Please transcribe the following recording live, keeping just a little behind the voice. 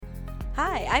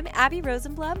Hi, I'm Abby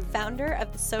Rosenblum, founder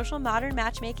of the Social Modern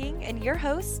Matchmaking and your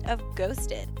host of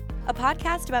Ghosted, a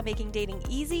podcast about making dating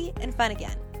easy and fun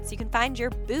again so you can find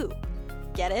your boo.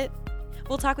 Get it?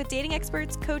 We'll talk with dating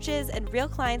experts, coaches, and real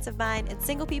clients of mine and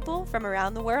single people from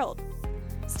around the world.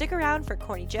 Stick around for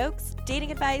corny jokes,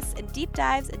 dating advice, and deep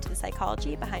dives into the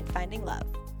psychology behind finding love.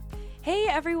 Hey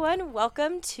everyone,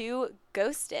 welcome to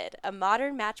Ghosted, a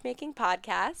modern matchmaking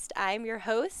podcast. I'm your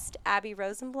host, Abby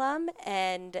Rosenblum,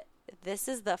 and this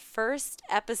is the first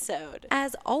episode.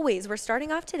 As always, we're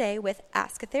starting off today with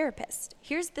Ask a Therapist.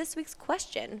 Here's this week's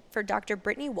question for Dr.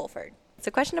 Brittany Wolford.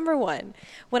 So question number 1,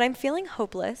 when I'm feeling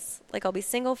hopeless, like I'll be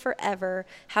single forever,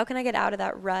 how can I get out of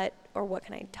that rut, or what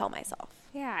can I tell myself?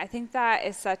 Yeah, I think that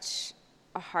is such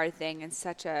a hard thing and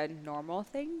such a normal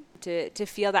thing to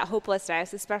feel that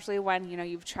hopelessness, especially when,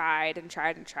 you've tried and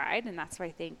tried and tried. And that's where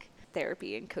I think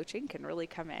therapy and coaching can really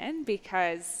come in,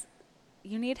 because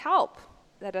you need help.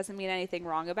 That doesn't mean anything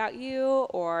wrong about you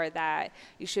or that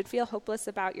you should feel hopeless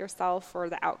about yourself or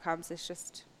the outcomes. It's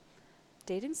just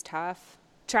dating's tough.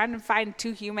 Trying to find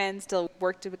two humans to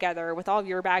work together with all of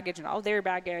your baggage and all of their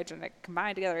baggage and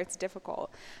combine together, it's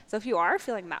difficult. So if you are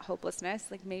feeling that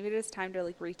hopelessness, maybe it is time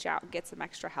to reach out and get some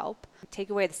extra help. Take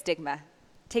away the stigma.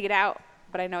 Take it out,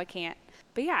 but I know I can't.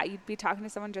 But yeah, you'd be talking to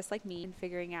someone just like me and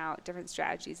figuring out different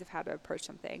strategies of how to approach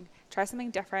something. Try something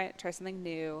different, try something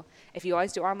new. If you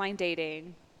always do online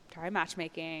dating, try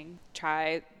matchmaking,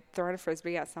 try throwing a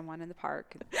Frisbee at someone in the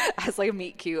park as a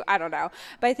meet cute. I don't know.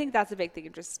 But I think that's a big thing.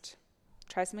 Just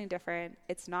try something different.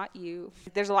 It's not you.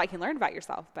 There's a lot you can learn about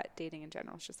yourself, but dating in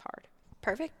general is just hard.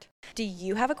 Perfect. Do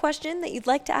you have a question that you'd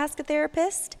like to ask a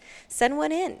therapist? Send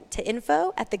one in to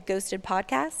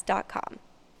info@theghostedpodcast.com.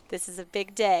 This is a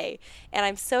big day, and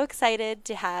I'm so excited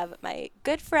to have my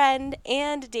good friend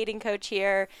and dating coach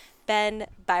here, Ben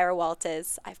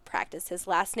Beierwaltes. I've practiced his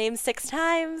last name 6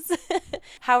 times.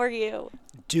 How are you?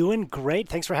 Doing great.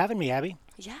 Thanks for having me, Abby.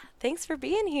 Yeah, thanks for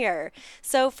being here.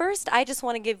 So first, I just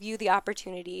want to give you the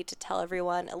opportunity to tell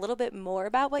everyone a little bit more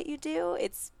about what you do.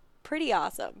 It's pretty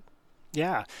awesome.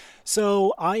 Yeah.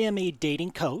 So I am a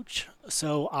dating coach.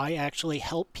 So I actually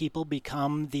help people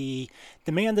become the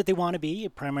man that they want to be. I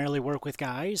primarily work with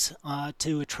guys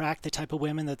to attract the type of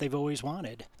women that they've always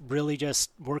wanted. Really just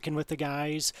working with the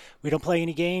guys. We don't play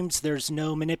any games. There's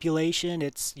no manipulation.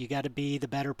 You got to be the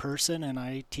better person. And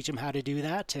I teach them how to do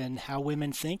that and how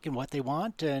women think and what they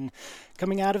want. And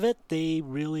coming out of it, they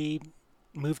really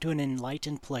move to an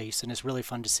enlightened place. And it's really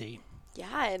fun to see.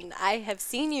 Yeah, and I have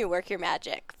seen you work your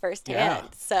magic firsthand. Yeah.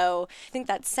 So I think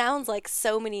that sounds like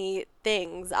so many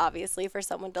things, obviously, for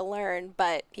someone to learn.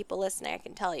 But people listening, I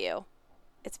can tell you,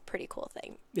 it's a pretty cool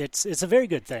thing. It's a very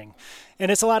good thing.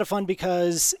 And it's a lot of fun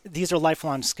because these are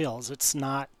lifelong skills. It's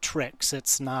not tricks.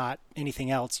 It's not anything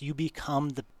else. You become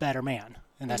the better man.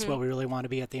 And that's what we really want to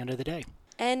be at the end of the day.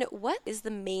 And what is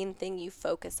the main thing you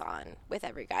focus on with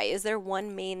every guy? Is there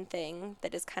one main thing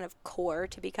that is kind of core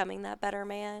to becoming that better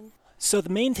man? So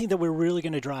the main thing that we're really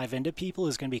going to drive into people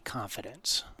is going to be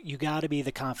confidence. You got to be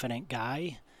the confident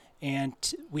guy, and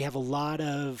we have a lot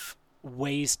of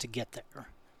ways to get there.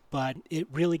 But it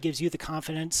really gives you the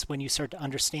confidence when you start to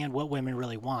understand what women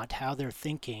really want, how they're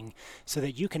thinking, so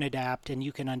that you can adapt and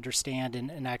you can understand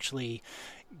and actually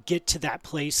get to that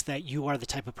place that you are the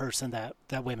type of person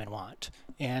that women want.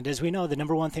 And as we know, the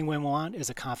number one thing women want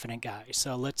is a confident guy.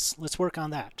 So let's work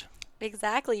on that.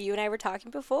 Exactly. You and I were talking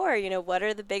before, what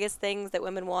are the biggest things that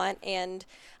women want? And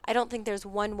I don't think there's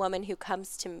one woman who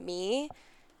comes to me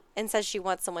and says she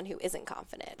wants someone who isn't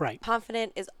confident. Right.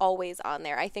 Confident is always on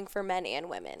there, I think, for men and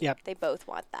women. Yep. They both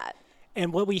want that.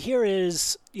 And what we hear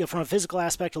is, from a physical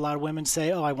aspect, a lot of women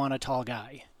say, oh, I want a tall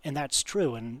guy. And that's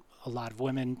true. And a lot of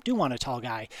women do want a tall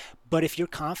guy. But if you're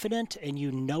confident and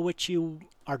you know what you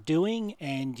are doing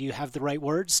and you have the right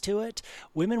words to it,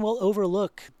 women will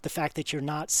overlook the fact that you're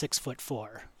not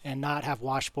 6'4" and not have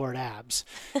washboard abs.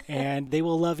 And they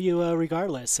will love you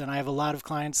regardless. And I have a lot of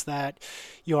clients that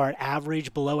you are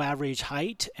average, below average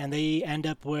height, and they end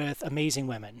up with amazing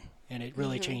women. And it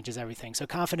really changes everything. So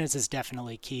confidence is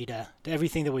definitely key to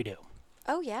everything that we do.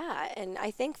 Oh, yeah. And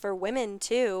I think for women,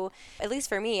 too, at least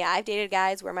for me, I've dated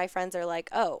guys where my friends are like,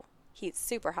 oh, he's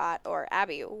super hot, or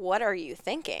Abby, what are you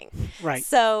thinking? Right.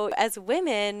 So as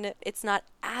women, it's not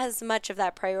as much of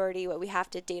that priority where we have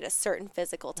to date a certain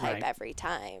physical type every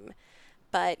time.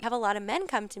 But I have a lot of men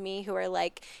come to me who are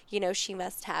like, she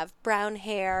must have brown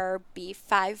hair, be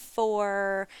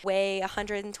 5'4", weigh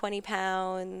 120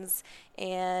 pounds.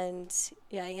 And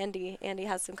yeah, Andy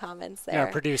has some comments there.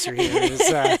 Our producer here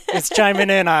is chiming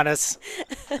in on us.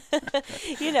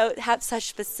 Have such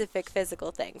specific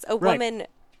physical things. A woman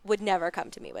would never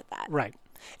come to me with that. Right.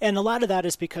 And a lot of that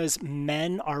is because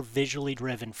men are visually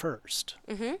driven first.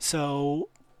 So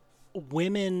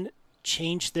women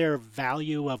change their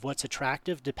value of what's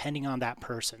attractive depending on that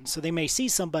person. So they may see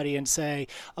somebody and say,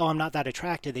 oh, I'm not that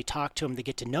attracted. They talk to them, they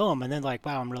get to know them, and then like,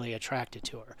 wow, I'm really attracted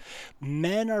to her.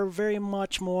 Men are very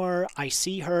much more, I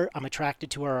see her, I'm attracted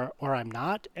to her, or I'm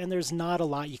not, and there's not a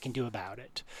lot you can do about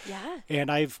it. Yeah. And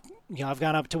I've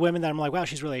gone up to women that I'm like, wow,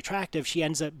 she's really attractive. She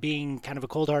ends up being kind of a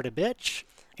cold-hearted bitch.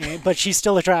 But she's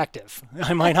still attractive.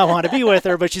 I might not want to be with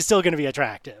her, but she's still going to be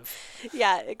attractive.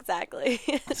 Yeah, exactly.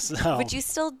 So, would you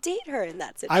still date her in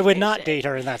that situation? I would not date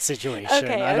her in that situation.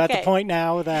 Okay, I'm at the point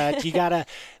now that you got to,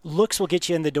 looks will get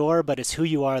you in the door, but it's who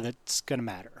you are that's going to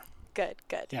matter. Good.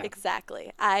 Yeah.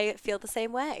 Exactly. I feel the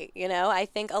same way. I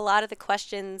think a lot of the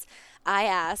questions I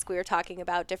ask, we were talking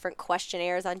about different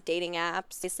questionnaires on dating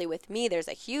apps. Obviously with me, there's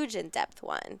a huge in-depth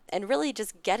one. And really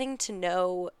just getting to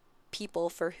know people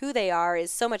for who they are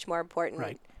is so much more important.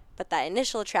 Right. But that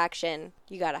initial attraction,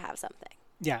 you got to have something.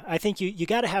 Yeah, I think you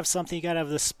got to have something. You got to have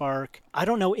the spark. I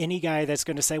don't know any guy that's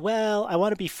going to say, well, I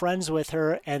want to be friends with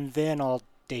her and then I'll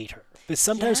date her. But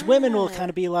sometimes women will kind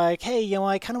of be like, hey,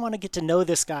 I kind of want to get to know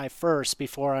this guy first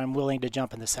before I'm willing to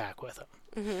jump in the sack with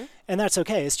him. And that's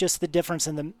okay. It's just the difference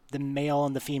in the male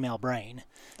and the female brain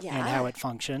and how it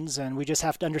functions. And we just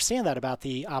have to understand that about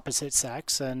the opposite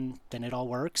sex, and then it all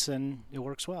works, and it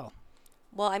works well.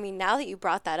 Well, I mean, now that you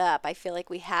brought that up, I feel like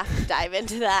we have to dive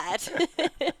into that.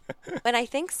 And I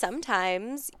think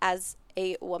sometimes, as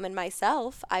a woman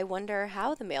myself, I wonder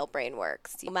how the male brain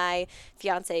works. My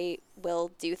fiance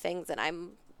will do things, and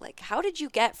I'm like, how did you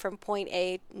get from point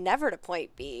A never to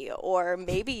point B? Or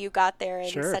maybe you got there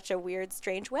in such a weird,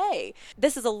 strange way.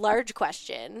 This is a large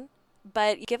question,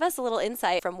 but give us a little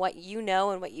insight from what you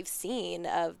know and what you've seen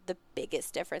of the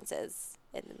biggest differences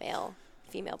in the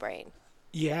male-female brain.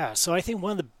 Yeah, so I think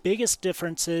one of the biggest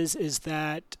differences is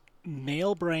that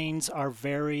male brains are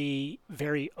very,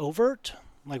 very overt.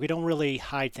 Like, we don't really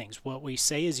hide things. What we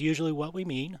say is usually what we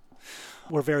mean.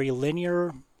 We're very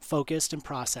linear focused in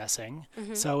processing.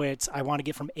 So it's, I want to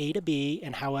get from A to B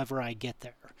and however I get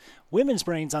there. Women's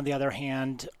brains, on the other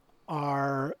hand,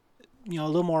 are a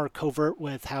little more covert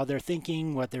with how they're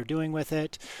thinking, what they're doing with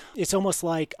it. It's almost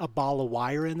like a ball of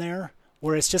wire in there,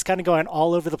 where it's just kind of going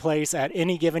all over the place at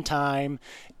any given time,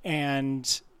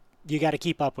 and you got to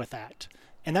keep up with that.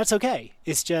 And that's okay.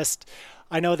 It's just,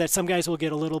 I know that some guys will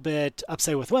get a little bit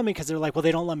upset with women because they're like, well,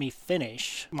 they don't let me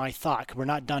finish my thought. We're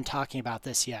not done talking about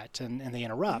this yet, and they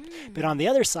interrupt. But on the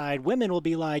other side, women will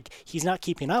be like, he's not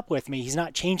keeping up with me. He's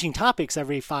not changing topics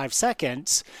every 5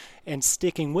 seconds and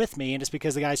sticking with me. And it's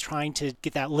because the guy's trying to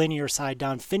get that linear side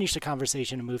done, finish the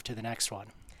conversation, and move to the next one.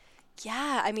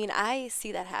 Yeah, I mean, I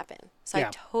see that happen. So I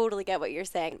totally get what you're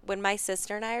saying. When my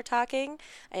sister and I are talking,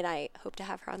 and I hope to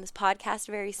have her on this podcast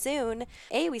very soon,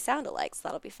 A, we sound alike, so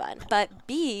that'll be fun. But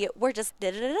B, we're just,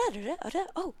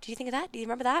 oh, do you think of that? Do you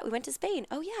remember that? We went to Spain.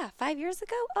 Oh, yeah, 5 years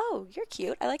ago? Oh, you're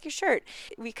cute. I like your shirt.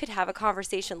 We could have a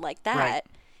conversation like that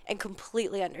and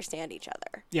completely understand each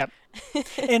other. Yep.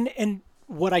 And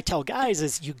what I tell guys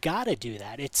is you got to do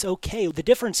that. It's okay. The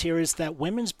difference here is that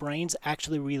women's brains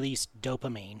actually release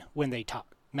dopamine when they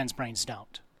talk. Men's brains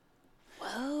don't.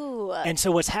 Whoa. And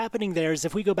so what's happening there is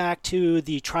if we go back to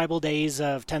the tribal days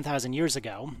of 10,000 years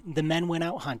ago, the men went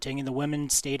out hunting and the women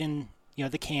stayed in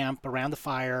the camp around the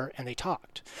fire and they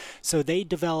talked. So they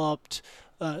developed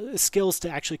skills to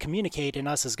actually communicate, and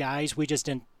us as guys, we just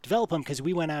didn't develop them because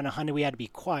we went out and hunted. We had to be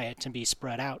quiet and be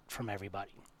spread out from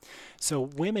everybody. So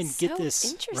women get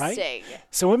this, right?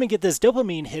 So women get this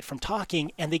dopamine hit from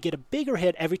talking, and they get a bigger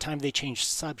hit every time they change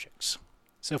subjects.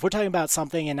 So if we're talking about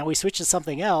something and now we switch to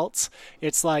something else,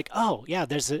 it's like, oh, yeah,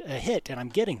 there's a hit, and I'm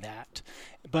getting that.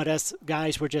 But as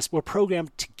guys, we're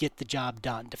programmed to get the job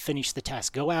done, to finish the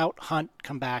task. Go out, hunt,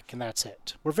 come back, and that's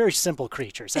it. We're very simple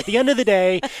creatures. At the end of the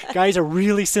day, guys are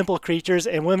really simple creatures,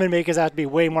 and women make us out to be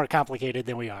way more complicated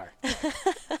than we are.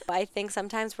 I think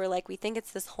sometimes we think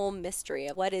it's this whole mystery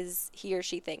of what is he or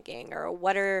she thinking, or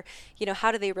what are,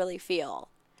 how do they really feel?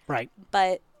 Right.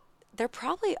 But there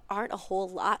probably aren't a whole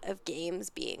lot of games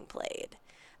being played.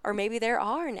 Or maybe there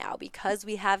are now because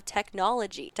we have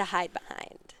technology to hide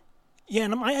behind. Yeah,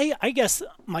 and I guess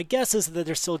my guess is that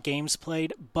there's still games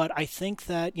played, but I think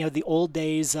that, the old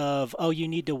days of, oh, you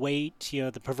need to wait,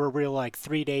 the proverbial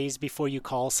 3 days before you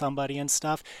call somebody and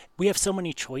stuff. We have so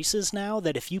many choices now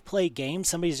that if you play games,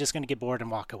 somebody's just going to get bored and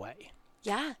walk away.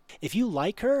 Yeah. If you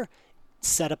like her,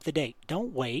 set up the date.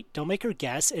 Don't wait. Don't make her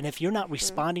guess. And if you're not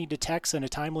responding to texts in a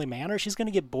timely manner, she's going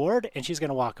to get bored and she's going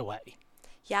to walk away.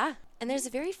 Yeah. And there's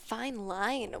a very fine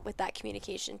line with that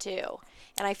communication too.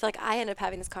 And I feel like I end up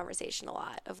having this conversation a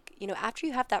lot of, after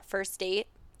you have that first date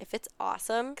if it's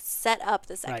awesome, set up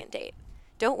the second date.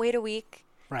 Don't wait a week.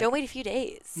 Don't wait a few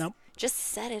days. Nope. Just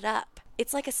set it up.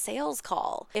 It's like a sales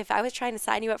call. If I was trying to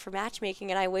sign you up for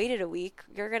matchmaking and I waited a week,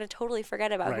 you're going to totally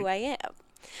forget about who I am.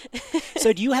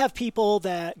 So do you have people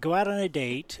that go out on a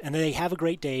date and they have a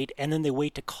great date and then they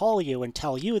wait to call you and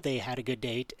tell you they had a good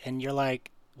date and you're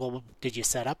like, well, did you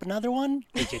set up another one?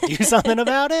 Did you do something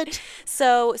about it?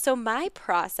 So my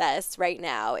process right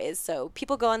now is, so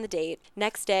people go on the date.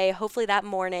 Next day, hopefully that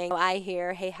morning, I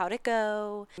hear, hey, how'd it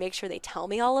go? Make sure they tell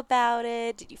me all about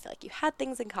it. Did you feel like you had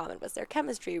things in common? Was there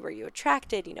chemistry? Were you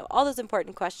attracted? You know, all those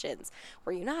important questions.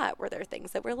 Were you not? Were there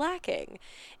things that were lacking?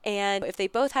 And if they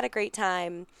both had a great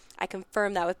time, I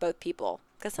confirm that with both people.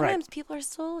 Because sometimes people are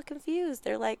so confused.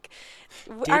 They're like,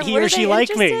 did he or she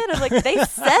like me? I'm like, they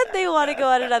said they want to go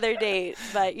on another date.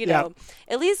 But, you know,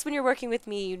 at least when you're working with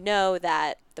me, you know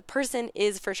that the person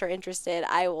is for sure interested.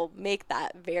 I will make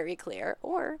that very clear.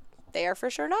 Or they are for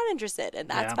sure not interested. And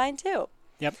that's fine too.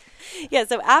 Yep. Yeah,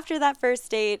 so after that first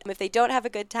date, if they don't have a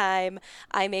good time,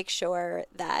 I make sure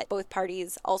that both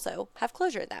parties also have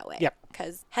closure in that way. Yep.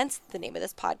 Because hence the name of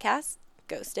this podcast,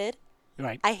 Ghosted.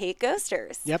 Right. I hate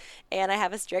ghosters. Yep. And I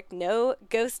have a strict no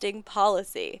ghosting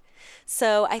policy.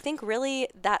 So I think really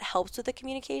that helps with the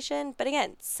communication. But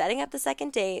again, setting up the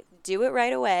second date, do it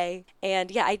right away.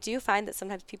 And yeah, I do find that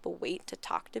sometimes people wait to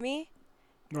talk to me.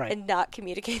 Right. And not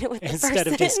communicate it with the person. Instead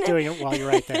of just doing it while you're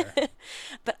right there.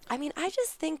 But I mean, I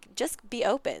just think just be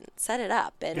open, set it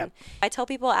up. And I tell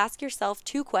people, ask yourself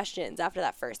 2 questions after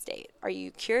that first date. Are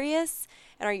you curious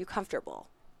and are you comfortable?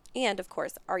 And of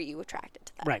course, are you attracted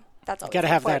to them? Right. That's always got to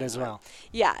have that important. as well.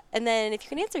 Yeah. And then if you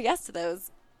can answer yes to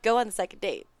those, go on the second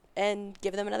date and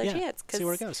give them another chance. See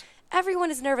where it goes.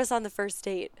 Everyone is nervous on the first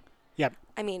date. Yep.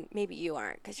 I mean, maybe you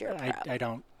aren't because you're a pro. I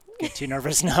don't get too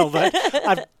nervous now, but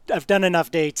I've done enough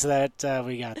dates that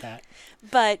we got that.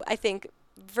 But I think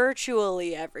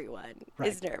virtually everyone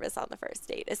is nervous on the first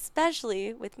date,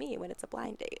 especially with me when it's a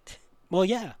blind date. Well,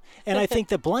 yeah. And I think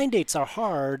that blind dates are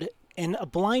hard. And a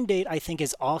blind date, I think,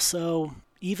 is also,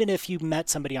 even if you met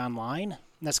somebody online,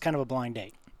 that's kind of a blind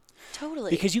date. Totally.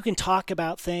 Because you can talk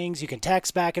about things, you can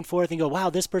text back and forth and go, wow,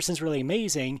 this person's really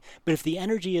amazing. But if the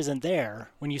energy isn't there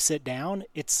when you sit down,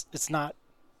 it's not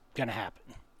going to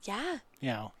happen. Yeah. You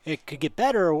know, it could get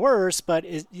better or worse, but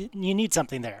you need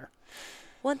something there.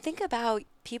 Well, and think about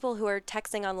people who are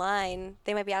texting online.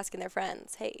 They might be asking their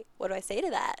friends, hey, what do I say to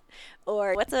that?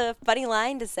 Or what's a funny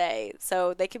line to say?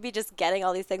 So they could be just getting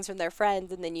all these things from their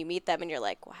friends, and then you meet them and you're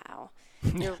like, wow,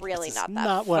 you're really not that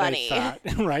not funny. What I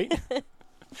thought, right?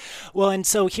 Well, and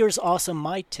so here's also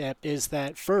my tip is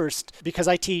that first, because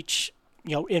I teach,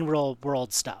 you know, in real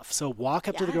world stuff. So walk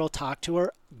up to the girl, talk to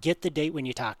her, get the date when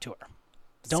you talk to her.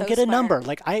 Don't get a number.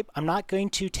 Like I'm not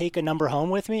going to take a number home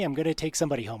with me. I'm going to take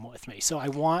somebody home with me. So I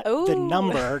want the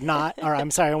number,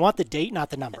 I want the date,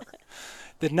 not the number.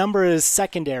 The number is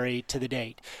secondary to the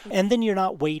date. And then you're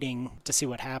not waiting to see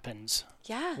what happens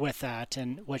with that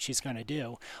and what she's going to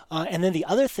do. And then the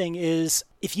other thing is,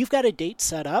 if you've got a date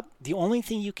set up, the only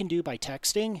thing you can do by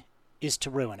texting is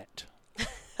to ruin it.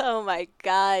 Oh my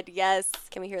God, yes.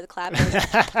 Can we hear the clapping?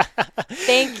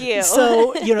 Thank you.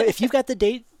 So, you know, if you've got the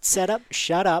date set up,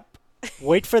 shut up,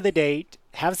 wait for the date,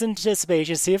 have some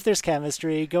anticipation, see if there's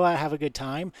chemistry, go out, have a good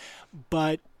time.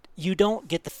 But you don't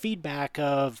get the feedback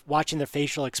of watching their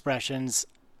facial expressions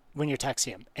when you're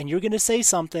texting them. And you're going to say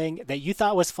something that you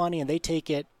thought was funny and they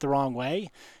take it the wrong way.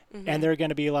 Mm-hmm. And they're going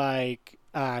to be like,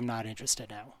 I'm not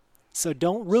interested now. So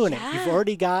don't ruin it. You've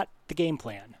already got the game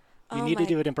plan. You need to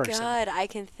do it in person. God, I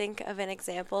can think of an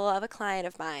example of a client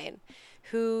of mine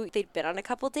who they'd been on a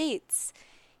couple dates.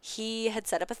 He had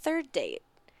set up a third date.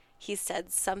 He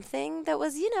said something that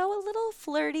was, you know, a little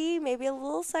flirty, maybe a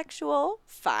little sexual.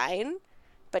 Fine.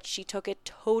 But she took it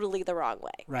totally the wrong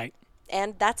way. Right.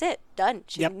 And that's it. Done.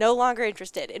 She's no longer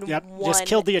interested in one Just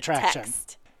killed the attraction.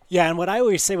 Text. Yeah, and what I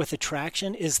always say with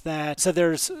attraction is that, so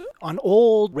there's, on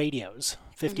old radios,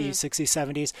 50s,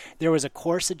 60s, 70s, there was a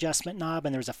coarse adjustment knob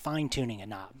and there was a fine-tuning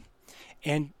knob.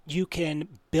 And you can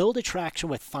build attraction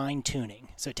with fine-tuning.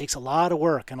 So it takes a lot of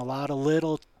work and a lot of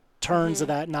little turns of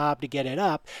that knob to get it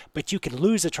up, but you can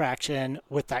lose attraction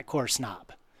with that coarse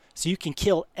knob. So you can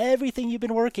kill everything you've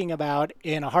been working about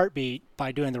in a heartbeat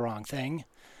by doing the wrong thing.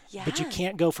 Yeah. But you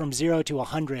can't go from 0 to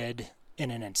 100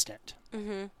 in an instant.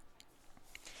 Mm-hmm.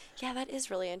 Yeah, that is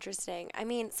really interesting. I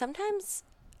mean, sometimes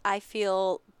I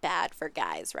feel bad for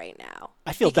guys right now.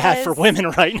 I feel bad for women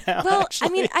right now. Well, actually.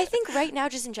 I mean, I think right now,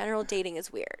 just in general, dating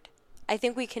is weird. I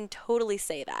think we can totally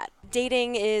say that.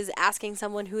 Dating is asking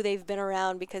someone who they've been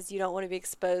around because you don't want to be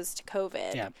exposed to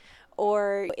COVID. Yeah.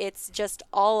 or it's just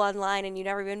all online and you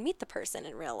never even meet the person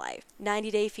in real life.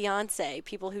 90 Day Fiance,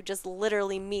 people who just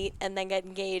literally meet and then get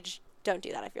engaged. Don't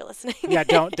do that if you're listening. Yeah,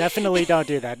 definitely don't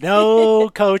do that. No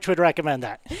coach would recommend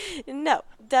that. No,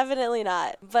 definitely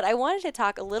not. But I wanted to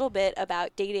talk a little bit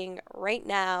about dating right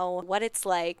now, what it's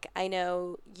like. I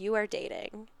know you are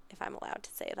dating, if I'm allowed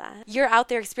to say that. You're out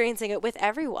there experiencing it with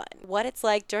everyone. What it's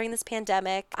like during this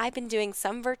pandemic. I've been doing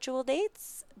some virtual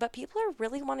dates, but people are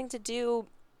really wanting to do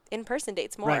in-person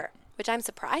dates more, right, which I'm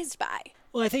surprised by.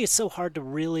 Well, I think it's so hard to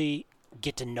really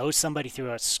get to know somebody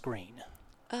through a screen.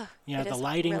 Ugh, you know, the really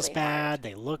lighting's bad, hard.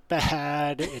 They look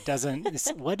bad, it doesn't,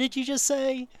 what did you just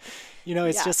say? You know,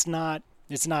 it's just not,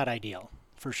 it's not ideal,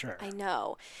 for sure. I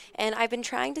know. And I've been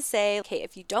trying to say, okay,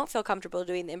 if you don't feel comfortable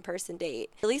doing the in-person date,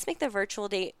 at least make the virtual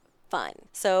date fun.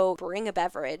 So bring a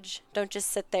beverage. Don't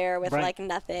just sit there with right, like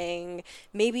nothing.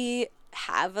 Maybe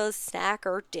have a snack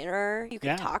or dinner. You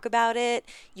can talk about it.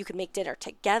 You can make dinner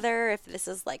together if this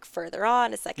is like further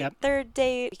on, a second, third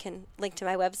date. You can link to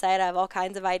my website. I have all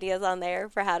kinds of ideas on there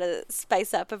for how to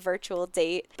spice up a virtual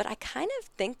date. But I kind of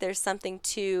think there's something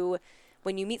to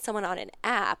when you meet someone on an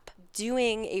app,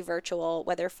 doing a virtual,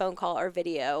 whether phone call or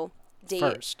video date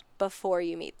first before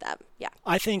you meet them. Yeah.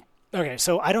 I think, okay,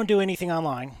 so I don't do anything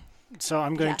online. So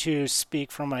I'm going to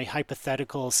speak from a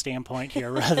hypothetical standpoint here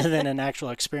rather than an actual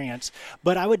experience.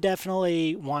 But I would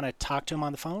definitely want to talk to them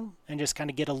on the phone and just kind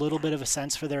of get a little bit of a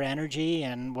sense for their energy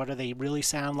and what do they really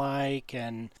sound like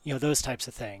and, you know, those types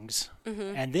of things.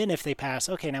 Mm-hmm. And then if they pass,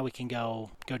 okay, now we can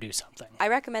go do something. I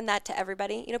recommend that to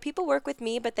everybody. You know, people work with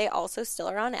me, but they also still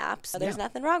are on apps. So there's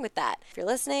nothing wrong with that. If you're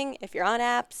listening, if you're on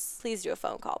apps, please do a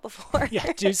phone call before.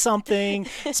 Yeah, do something.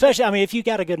 Especially, I mean, if you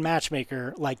got a good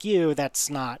matchmaker like you, that's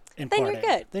not important. Then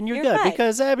you're good. Then you're good fine.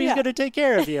 Because Abby's going to take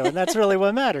care of you, and that's really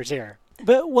what matters here.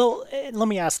 But, well, let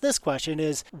me ask this question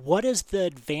is, what is the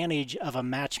advantage of a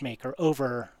matchmaker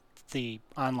over the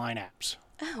online apps?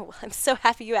 Oh, well, I'm so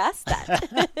happy you asked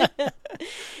that.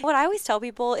 What I always tell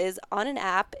people is on an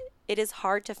app, it is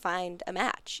hard to find a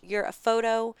match. You're a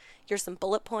photo, you're some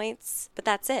bullet points, but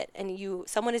that's it. And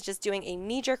someone is just doing a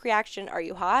knee-jerk reaction. Are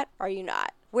you hot? Are you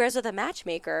not? Whereas with a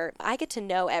matchmaker, I get to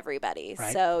know everybody.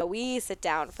 Right. So we sit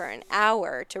down for an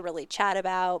hour to really chat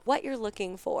about what you're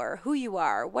looking for, who you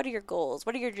are, what are your goals,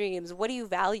 what are your dreams, what do you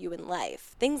value in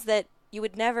life? Things that you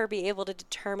would never be able to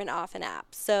determine off an app.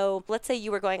 So let's say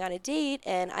you were going on a date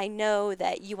and I know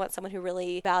that you want someone who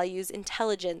really values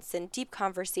intelligence and deep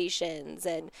conversations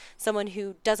and someone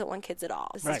who doesn't want kids at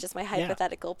all. This is just my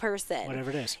hypothetical person. Whatever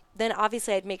it is. Then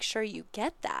obviously I'd make sure you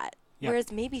get that. Yep.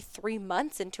 Whereas maybe 3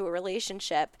 months into a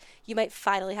relationship, you might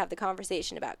finally have the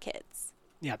conversation about kids.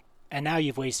 Yep. And now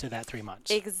you've wasted that 3 months.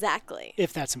 Exactly.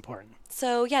 If that's important.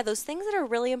 So, yeah, those things that are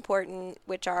really important,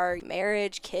 which are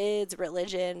marriage, kids,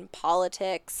 religion,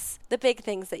 politics, the big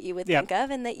things that you would think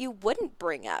of and that you wouldn't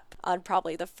bring up on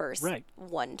probably the first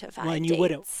 1 to 5 well, and dates. You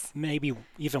wouldn't maybe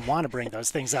even want to bring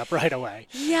those things up right away.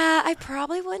 Yeah, I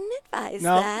probably wouldn't advise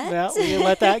that. No, you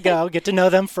let that go. Get to know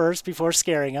them first before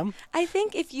scaring them. I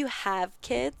think if you have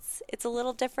kids, it's a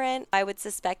little different. I would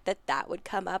suspect that would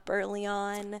come up early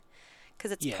on.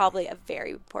 Because it's probably a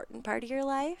very important part of your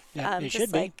life. Yeah, it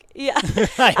should be. Yeah,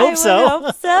 I hope so.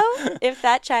 Hope so. If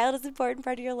that child is an important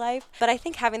part of your life. But I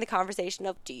think having the conversation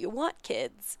of, do you want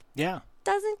kids? Yeah.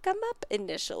 Doesn't come up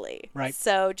initially. Right.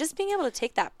 So just being able to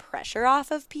take that pressure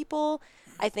off of people,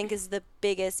 I think is the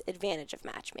biggest advantage of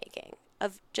matchmaking.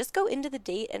 Of just go into the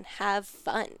date and have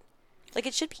fun. Like,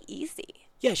 it should be easy.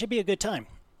 Yeah, it should be a good time.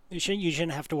 You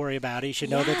shouldn't have to worry about it. You should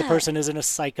know that the person isn't a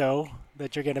psycho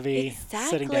that you're going to be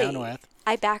sitting down with.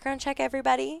 I background check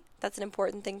everybody. That's an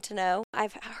important thing to know.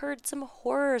 I've heard some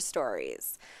horror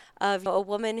stories of a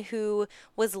woman who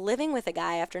was living with a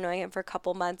guy after knowing him for a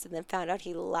couple months and then found out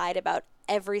he lied about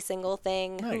every single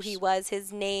thing, who he was,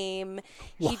 his name.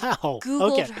 He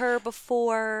Googled her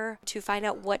before to find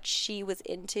out what she was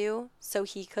into so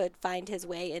he could find his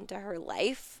way into her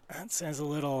life. That sounds a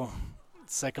little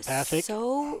psychopathic.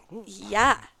 So,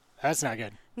 yeah. That's not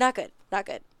good. Not good. Not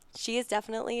good. She is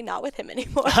definitely not with him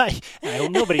anymore. I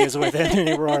hope nobody is with him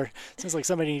anymore. Sounds like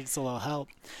somebody needs a little help.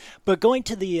 But going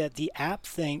to the app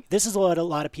thing, this is what a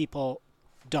lot of people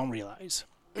don't realize,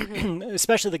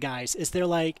 especially the guys, is they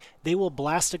will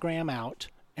blastagram out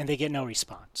and they get no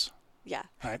response. Yeah.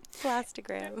 Right.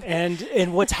 Blastagram.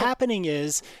 And what's happening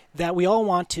is that we all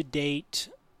want to date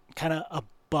kind of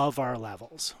above our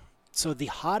levels. So the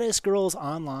hottest girls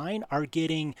online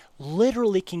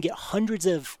literally can get hundreds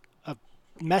of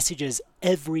messages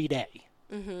every day.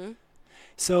 Mm-hmm.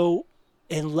 So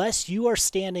unless you are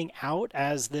standing out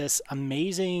as this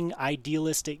amazing,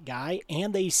 idealistic guy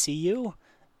and they see you,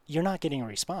 you're not getting a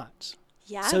response.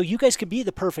 Yeah. So you guys could be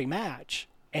the perfect match,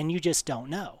 and you just don't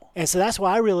know. And so that's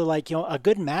why I really like, a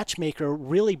good matchmaker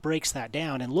really breaks that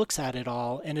down and looks at it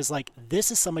all and is like,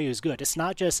 this is somebody who's good. It's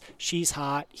not just she's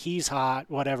hot, he's hot,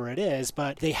 whatever it is,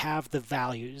 but they have the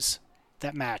values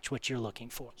that match what you're looking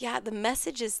for. Yeah, the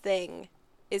messages thing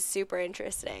is super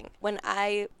interesting. When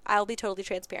I'll be totally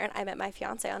transparent, I met my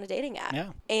fiance on a dating app.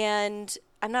 Yeah. And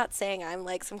I'm not saying I'm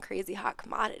like some crazy hot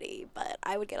commodity, but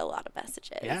I would get a lot of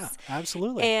messages. Yeah,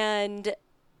 absolutely. And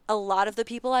a lot of the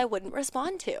people I wouldn't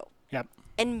respond to. Yep.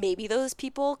 And maybe those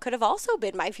people could have also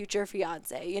been my future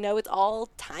fiance. It's all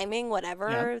timing, whatever.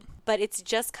 Yep. But it's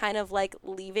just kind of like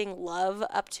leaving love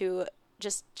up to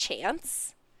just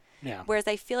chance. Yeah. Whereas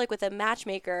I feel like with a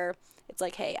matchmaker, it's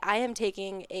like, hey, I am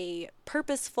taking a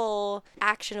purposeful,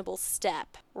 actionable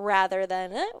step rather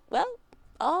than,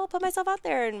 I'll put myself out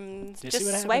there and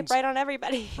just swipe right on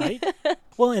everybody. Right?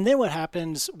 Well, and then what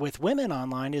happens with women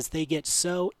online is they get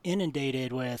so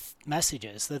inundated with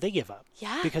messages that they give up.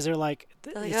 Yeah. Because they're like,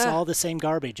 it's all the same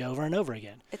garbage over and over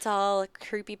again. It's all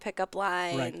creepy pickup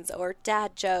lines or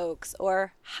dad jokes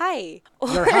or hi. Or,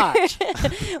 you're hot.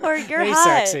 Or you're hey,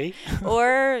 hot. sexy.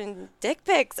 Or dick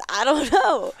pics. I don't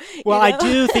know. Well, I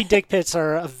do think dick pics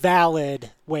are a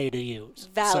valid way to use.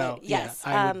 Valid, so, yes.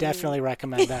 Yeah, I would definitely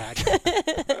recommend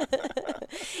that.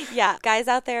 Yeah, guys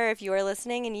out there, if you are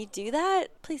listening and you do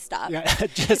that, please stop. Yeah,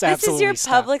 just this absolutely is your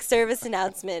stop. public service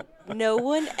announcement. No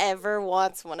one ever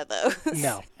wants one of those.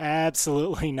 No,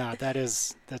 absolutely not.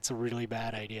 That's a really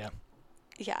bad idea.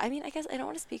 Yeah, I mean, I guess I don't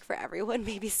want to speak for everyone.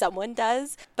 Maybe someone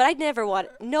does, but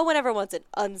no one ever wants an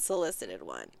unsolicited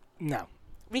one. No.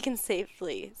 We can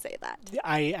safely say that.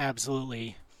 I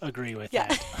absolutely agree with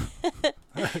that.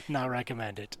 Not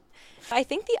recommend it. I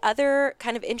think the other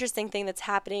kind of interesting thing that's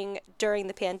happening during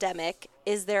the pandemic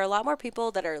is there are a lot more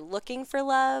people that are looking for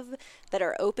love, that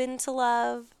are open to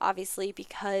love, obviously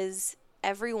because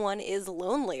everyone is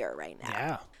lonelier right now.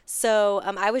 Yeah. So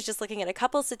I was just looking at a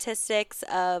couple statistics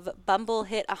of Bumble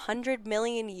hit 100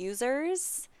 million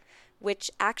users, which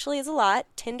actually is a lot.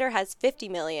 Tinder has 50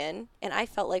 million, and I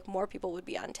felt like more people would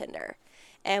be on Tinder.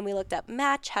 And we looked up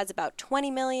Match has about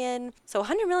 20 million. So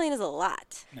 100 million is a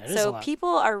lot. It is a lot. People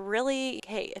are really,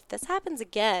 hey, if this happens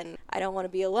again, I don't want to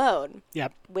be alone.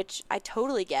 Yep. Which I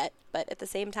totally get. But at the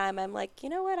same time, I'm like, you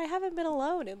know what? I haven't been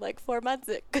alone in like 4 months.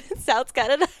 It sounds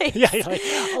kind of nice. Yeah, you're like,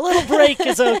 a little break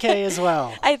is okay as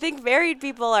well. I think married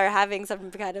people are having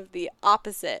some kind of the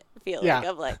opposite feeling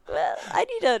of like, well, I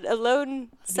need a alone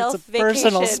self-vacation. It's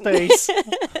a personal space.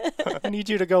 I need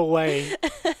you to go away.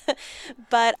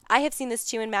 But I have seen this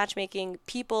too in matchmaking.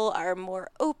 People are more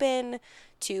open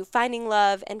to finding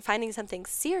love and finding something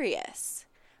serious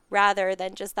rather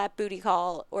than just that booty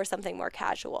call or something more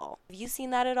casual. Have you seen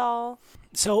that at all?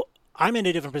 So I'm in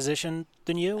a different position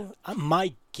than you.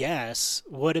 My guess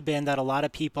would have been that a lot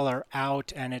of people are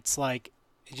out and it's like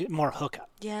more hookup.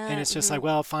 Yeah. And it's just like,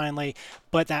 well, finally.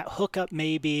 But that hookup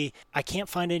maybe, I can't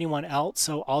find anyone else,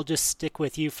 so I'll just stick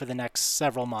with you for the next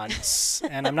several months.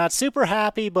 And I'm not super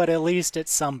happy, but at least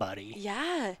it's somebody.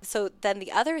 Yeah. So then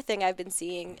the other thing I've been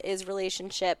seeing is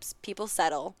relationships, people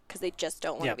settle because they just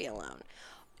don't want to be alone.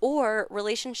 Or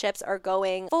relationships are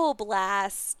going full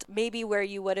blast, maybe where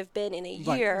you would have been in a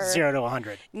year. Like 0 to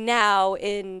 100. Now,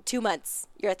 in 2 months,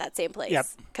 you're at that same place. Yep.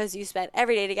 Because you spent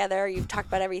every day together, you've talked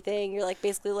about everything, you're like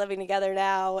basically living together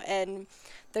now, and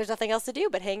there's nothing else to do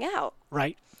but hang out.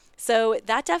 Right. So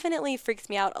that definitely freaks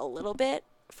me out a little bit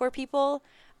for people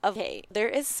of, hey, there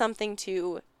is something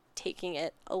to taking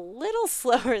it a little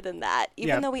slower than that,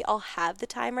 even though we all have the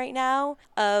time right now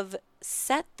of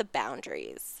set the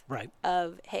boundaries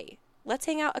of, hey, let's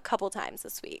hang out a couple times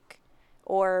this week,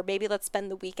 or maybe let's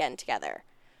spend the weekend together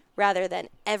rather than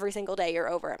every single day you're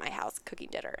over at my house cooking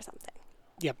dinner or something.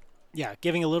 Yep. Yeah,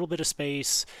 giving a little bit of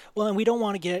space. Well, and we don't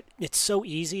want to get, it's so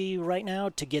easy right now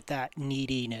to get that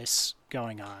neediness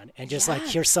going on and just like,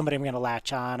 here's somebody I'm going to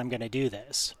latch on, I'm going to do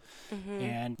this. Mm-hmm.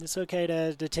 And it's okay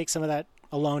to take some of that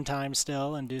alone time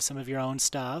still and do some of your own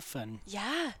stuff. And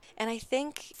and I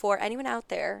think for anyone out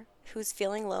there who's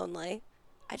feeling lonely,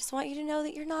 I just want you to know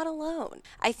that you're not alone.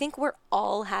 I think we're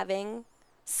all having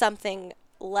something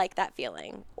like that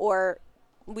feeling, or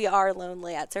we are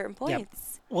lonely at certain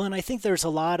points. Yep. Well, and I think there's a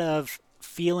lot of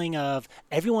feeling of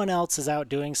everyone else is out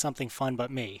doing something fun but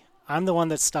me. I'm the one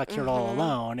that's stuck here all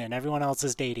alone, and everyone else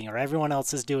is dating or everyone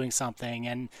else is doing something.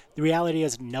 And the reality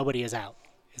is nobody is out.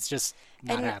 It's just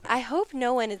not happening. I hope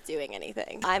no one is doing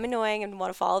anything. I'm annoying and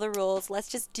want to follow the rules. Let's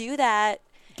just do that.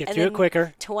 Get And through it then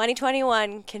quicker.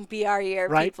 2021 can be our year,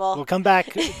 Right. people. We'll come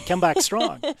back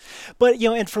strong. But,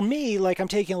 and for me, like I'm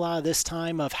taking a lot of this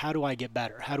time of how do I get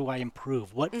better? How do I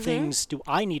improve? What things do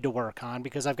I need to work on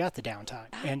because I've got the downtime?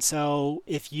 And so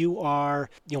if you are,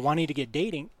 wanting to get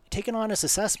dating, take an honest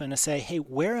assessment and say, hey,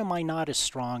 where am I not as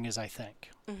strong as I think?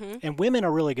 And women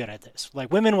are really good at this. Like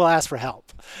women will ask for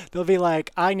help. They'll be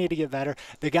like, I need to get better.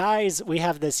 The guys, we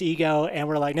have this ego and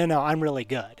we're like, no, I'm really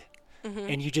good.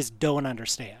 And you just don't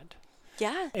understand.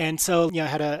 Yeah. And so, I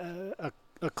had a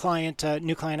client, a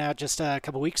new client out just a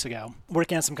couple weeks ago,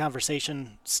 working on some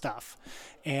conversation stuff.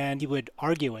 And he would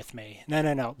argue with me.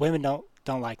 No. Women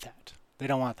don't like that. They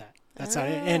don't want that. That's not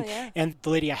it. And the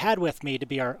lady I had with me to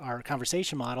be our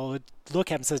conversation model would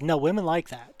look at him and says, no, women like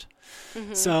that.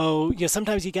 So,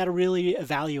 sometimes you got to really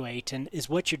evaluate, and is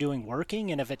what you're doing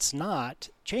working? And if it's not,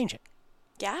 change it.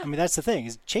 Yeah. I mean, that's the thing,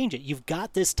 is change it. You've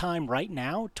got this time right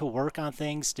now to work on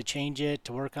things, to change it,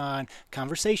 to work on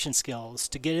conversation skills,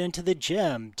 to get into the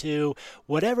gym, to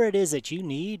whatever it is that you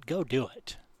need, go do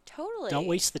it. Totally. Don't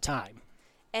waste the time.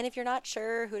 And if you're not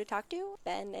sure who to talk to,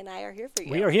 Ben and I are here for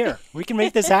you. We are here. We can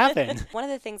make this happen. One of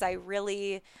the things I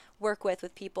really work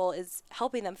with people is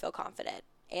helping them feel confident.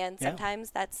 And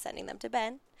sometimes that's sending them to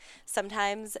Ben.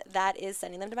 Sometimes that is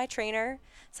sending them to my trainer.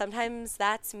 Sometimes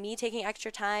that's me taking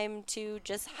extra time to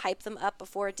just hype them up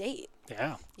before a date.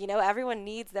 Yeah. Everyone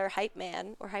needs their hype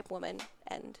man or hype woman.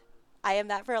 And I am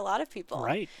that for a lot of people.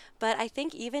 Right. But I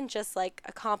think even just like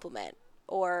a compliment,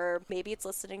 or maybe it's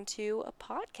listening to a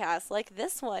podcast like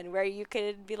this one where you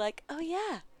could be like, oh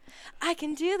yeah, I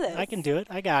can do this. I can do it.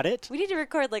 I got it. We need to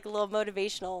record like a little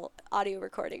motivational audio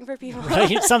recording for people.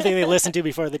 Right? Something they listen to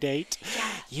before the date. Yeah,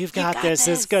 You've got this.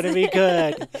 It's going to be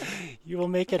good. You will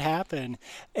make it happen.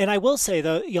 And I will say,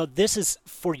 though, this is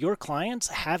for your clients,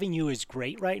 having you is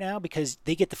great right now because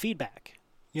they get the feedback.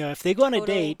 If they go on a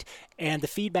date and the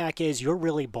feedback is you're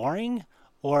really boring,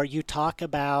 or you talk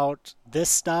about this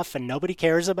stuff and nobody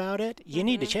cares about it, you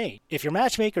need to change. If your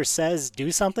matchmaker says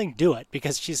do something, do it,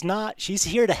 because she's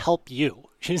here to help you.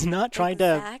 She's not trying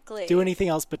to do anything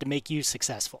else but to make you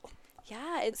successful.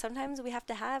 Yeah, and sometimes we have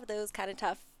to have those kind of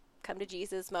tough come to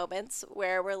Jesus moments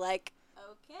where we're like,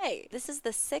 okay, this is the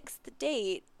 6th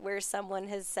date where someone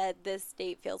has said this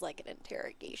date feels like an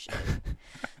interrogation.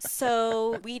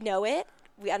 So we know it,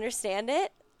 we understand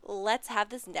it, let's have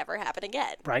this never happen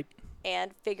again. Right.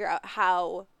 And figure out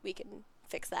how we can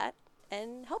fix that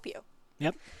and help you.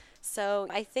 Yep. So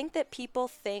I think that people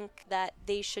think that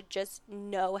they should just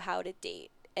know how to date.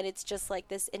 And it's just like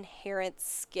this inherent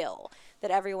skill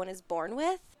that everyone is born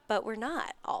with, but we're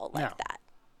not all like that.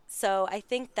 So I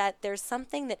think that there's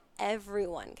something that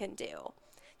everyone can do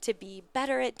to be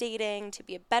better at dating, to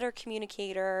be a better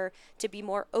communicator, to be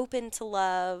more open to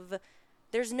love.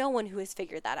 There's no one who has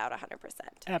figured that out 100%.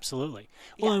 Absolutely.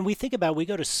 Well, and we think about, we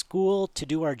go to school to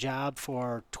do our job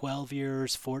for 12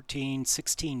 years, 14,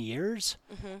 16 years,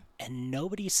 and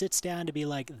nobody sits down to be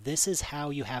like, this is how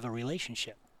you have a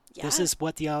relationship. Yeah. This is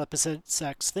what the opposite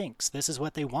sex thinks. This is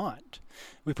what they want.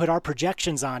 We put our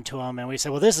projections onto them and we say,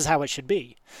 well, this is how it should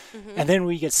be. And then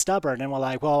we get stubborn and we're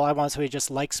like, well, I want somebody who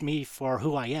just likes me for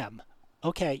who I am.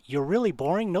 Okay, you're really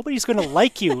boring. Nobody's going to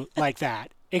like you like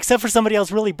that. Except for somebody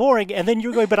else really boring, and then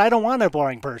you're going, but I don't want a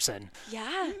boring person.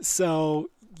 Yeah. So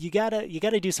you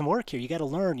gotta do some work here. You gotta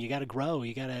learn. You gotta grow.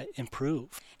 You gotta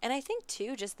improve. And I think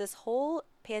too, just this whole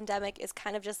pandemic is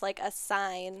kind of just like a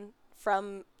sign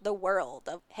from the world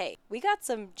of, hey, we got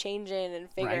some changing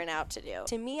and figuring out to do.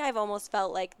 To me, I've almost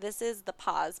felt like this is the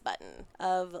pause button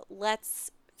of let's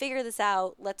figure this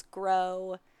out. Let's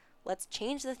grow. Let's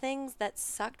change the things that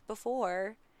sucked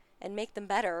before and make them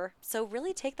better. So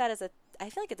really take that as I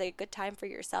feel like it's a good time for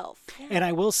yourself. Yeah. And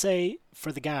I will say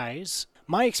for the guys,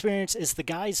 my experience is the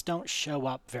guys don't show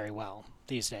up very well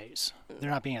these days. They're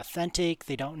not being authentic.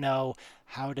 They don't know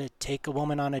how to take a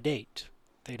woman on a date.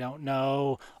 They don't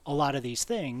know a lot of these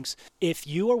things. If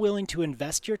you are willing to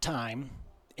invest your time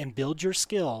and build your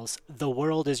skills, the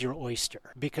world is your oyster.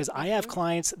 Because I have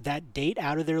clients that date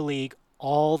out of their league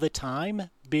all the time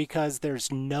because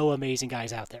there's no amazing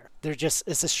guys out there.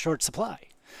 It's a short supply.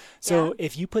 So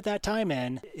if you put that time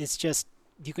in, it's just,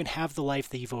 you can have the life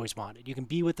that you've always wanted. You can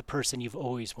be with the person you've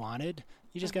always wanted.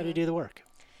 You just got to do the work.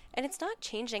 And it's not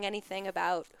changing anything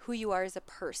about who you are as a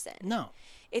person. No.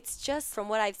 It's just, from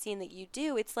what I've seen that you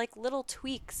do, it's like little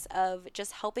tweaks of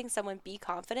just helping someone be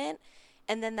confident.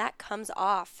 And then that comes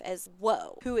off as,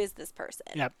 whoa, who is this person?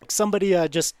 Yeah. Somebody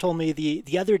just told me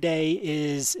the other day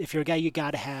is, if you're a guy, you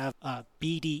got to have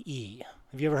BDE.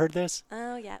 Have you ever heard this?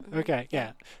 Oh, yeah. Okay,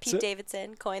 yeah. Pete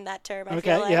Davidson coined that term, I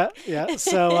okay, feel like. yeah.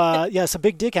 So, so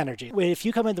big dick energy. If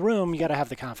you come in the room, you got to have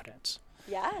the confidence.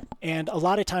 Yeah. And a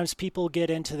lot of times people get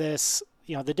into this,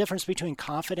 the difference between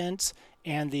confidence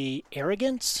and the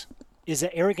arrogance is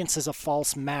that arrogance is a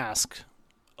false mask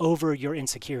over your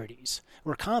insecurities,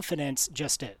 where confidence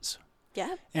just is.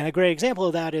 Yeah. And a great example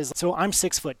of that is, so I'm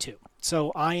 6'2".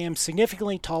 So I am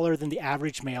significantly taller than the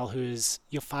average male who's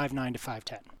 5'9" to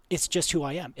 5'10". It's just who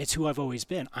I am. It's who I've always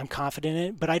been. I'm confident in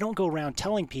it, but I don't go around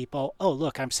telling people, oh,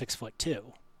 look, I'm 6'2".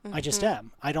 Mm-hmm. I just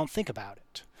am. I don't think about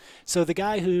it. So the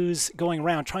guy who's going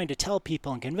around trying to tell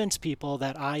people and convince people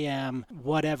that I am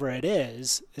whatever it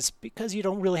is because you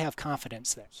don't really have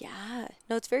confidence there. Yeah.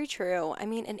 No, it's very true. I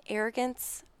mean, in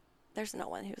arrogance, there's no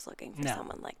one who's looking for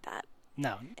someone like that.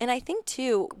 No. And I think,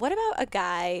 too, what about a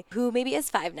guy who maybe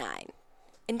is 5'9"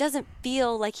 and doesn't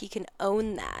feel like he can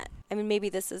own that? I mean, maybe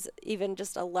this is even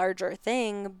just a larger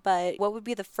thing, but what would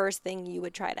be the first thing you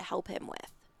would try to help him with?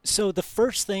 So the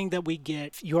first thing that we get,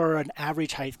 if you're an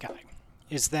average height guy,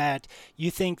 is that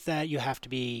you think that you have to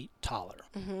be taller.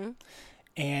 Mm-hmm.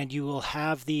 And you will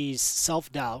have these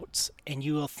self-doubts, and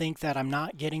you will think that I'm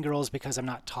not getting girls because I'm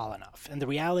not tall enough. And the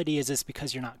reality is it's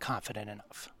because you're not confident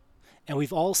enough. And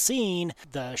we've all seen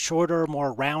the shorter,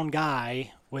 more round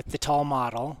guy with the tall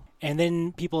model. And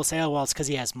then people say, oh, well, it's because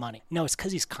he has money. No, it's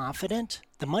because he's confident.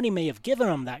 The money may have given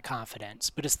him that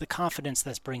confidence, but it's the confidence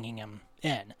that's bringing him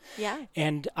in. Yeah.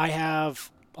 And I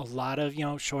have a lot of,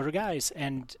 shorter guys,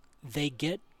 and they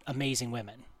get amazing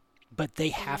women. But they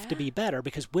have to be better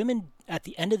because women, at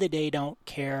the end of the day, don't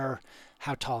care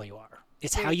how tall you are.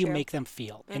 It's Very how you true. make them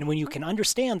feel. And when you can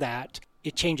understand that,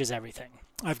 it changes everything.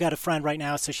 I've got a friend right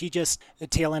now, so she just, at the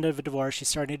tail end of a divorce, she's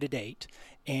starting to date,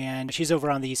 and she's over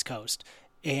on the East Coast.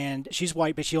 And she's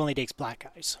white, but she only dates black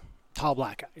guys, tall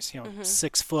black guys,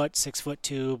 6 foot,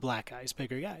 6'2", black guys,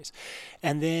 bigger guys.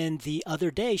 And then the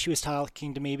other day she was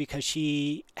talking to me because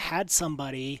she had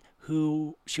somebody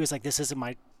who she was like, this isn't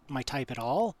my type at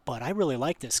all, but I really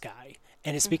like this guy.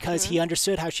 And it's because he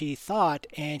understood how she thought,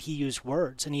 and he used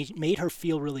words, and he made her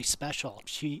feel really special.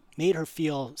 She made her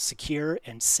feel secure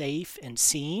and safe and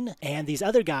seen. And these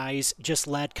other guys just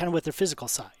led kind of with their physical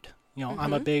side.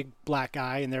 I'm a big black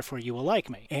guy, and therefore you will like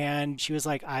me. And she was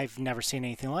like, I've never seen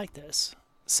anything like this.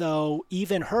 So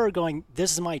even her going,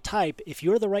 this is my type, if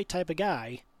you're the right type of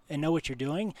guy and know what you're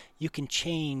doing, you can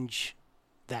change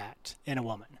that in a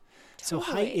woman. Totally.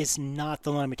 So height is not the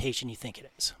limitation you think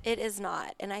it is. It is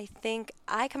not. And I think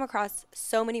I come across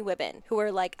so many women who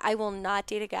are like, I will not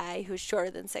date a guy who's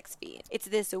shorter than 6 feet. It's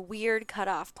this weird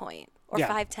cutoff point. Or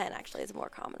 5'10", actually, is a more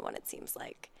common one, it seems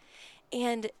like.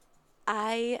 And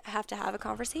I have to have a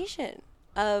conversation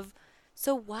of,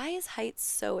 so why is height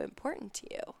so important to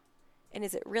you? And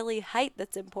is it really height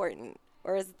that's important,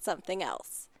 or is it something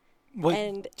else? Well,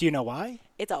 and do you know why?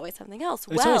 It's always something else.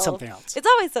 It's always something else. It's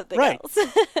always something right. else.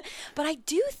 But I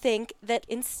do think that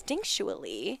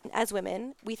instinctually, as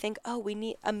women, we think, oh, we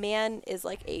need a man is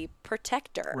like a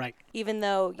protector. Right. Even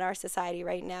though in our society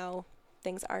right now,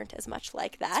 things aren't as much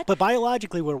like that. But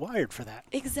biologically, we're wired for that.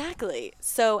 Exactly.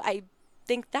 So I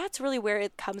think that's really where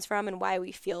it comes from and why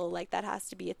we feel like that has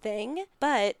to be a thing.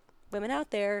 But women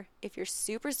out there, if you're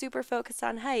super, super focused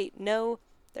on height, no,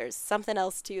 there's something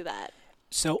else to that.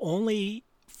 So only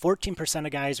 14%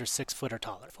 of guys are 6 foot or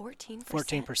taller. 14%?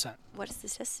 14%. What a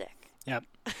statistic. Yep.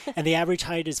 And the average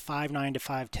height is 5'9" to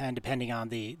 5'10", depending on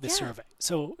the survey.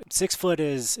 So 6 foot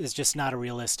is just not a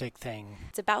realistic thing.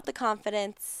 It's about the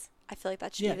confidence. I feel like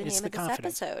that should be the name of this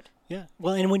episode. Yeah.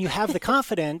 Well, and when you have the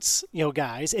confidence,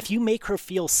 guys, if you make her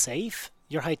feel safe,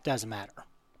 your height doesn't matter.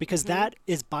 Because that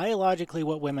is biologically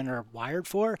what women are wired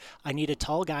for. I need a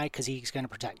tall guy because he's going to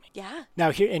protect me. Yeah. Now,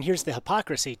 here's the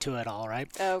hypocrisy to it all, right?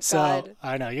 Oh, God. So,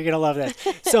 I know, you're going to love this.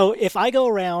 So if I go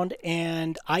around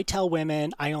and I tell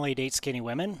women I only date skinny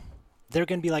women, they're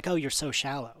going to be like, oh, you're so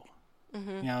shallow.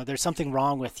 Mm-hmm. There's something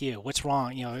wrong with you. What's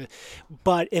wrong?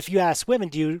 But if you ask women,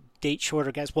 do you date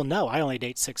shorter guys? Well, no, I only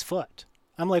date 6 foot.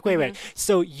 I'm like, wait.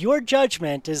 So your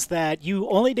judgment is that you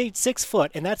only date 6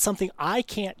 foot, and that's something I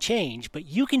can't change, but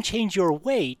you can change your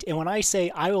weight. And when I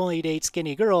say I only date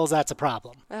skinny girls, that's a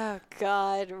problem. Oh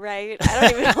God, right?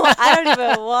 I don't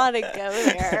even want to go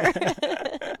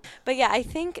there. But yeah, I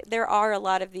think there are a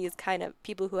lot of these kind of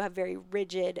people who have very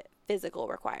rigid physical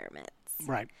requirements.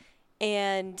 Right.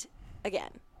 And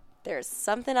again, there's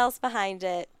something else behind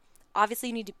it. Obviously,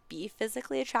 you need to be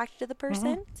physically attracted to the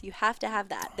person, so you have to have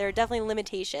that. There are definitely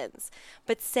limitations.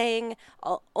 But saying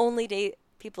I'll only date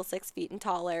people 6 feet and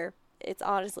taller, it's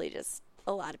honestly just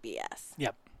a lot of BS.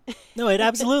 Yep. No, it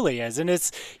absolutely is. And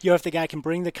it's, if the guy can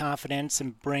bring the confidence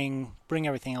and bring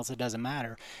everything else, it doesn't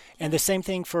matter. And the same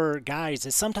thing for guys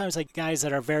is sometimes like guys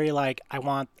that are very like, I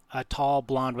want a tall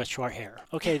blonde with short hair.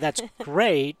 Okay, that's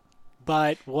great.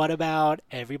 But what about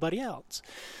everybody else?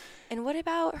 And what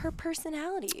about her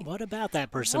personality? What about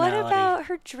that personality? What about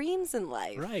her dreams in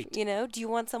life? Right. You know, do you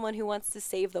want someone who wants to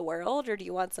save the world, or do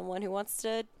you want someone who wants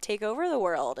to take over the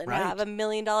world and Right. have $1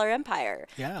 million empire?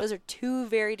 Yeah. Those are two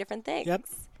very different things. Yep.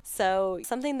 So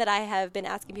something that I have been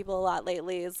asking people a lot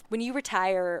lately is, when you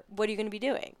retire, what are you going to be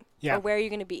doing? Yeah. Or where are you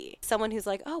going to be? Someone who's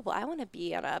like, oh, well, I want to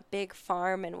be on a big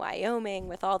farm in Wyoming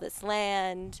with all this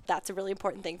land. That's a really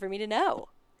important thing for me to know.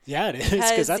 Yeah, it is,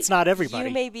 because that's not everybody.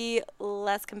 You may be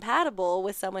less compatible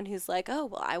with someone who's like, oh,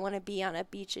 well, I want to be on a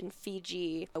beach in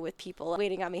Fiji with people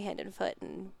waiting on me hand and foot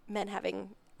and men having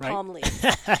palm leaves.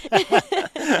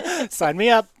 Sign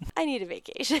me up. I need a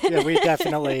vacation. Yeah, we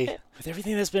definitely, with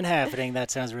everything that's been happening,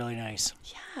 that sounds really nice.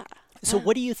 Yeah. So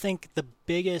what do you think the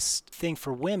biggest thing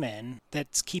for women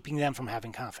that's keeping them from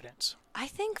having confidence? I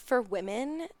think for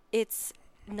women, it's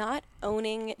not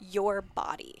owning your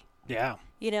body. Yeah.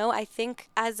 You know, I think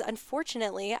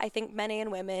unfortunately, I think men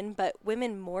and women, but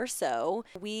women more so,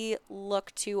 we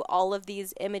look to all of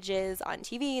these images on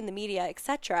TV and the media,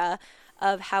 etc.,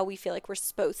 of how we feel like we're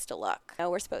supposed to look. You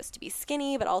know, we're supposed to be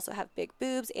skinny, but also have big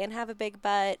boobs and have a big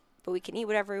butt, but we can eat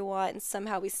whatever we want, and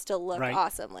somehow we still look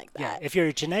awesome like that. Yeah, if you're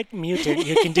a genetic mutant,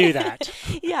 you can do that.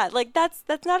 Yeah, like that's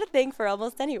not a thing for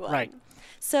almost anyone. Right.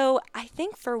 So I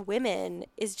think for women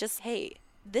is just, hey,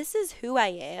 this is who I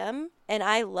am, and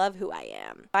I love who I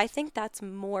am. I think that's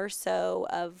more so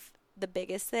of the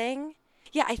biggest thing.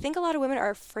 Yeah, I think a lot of women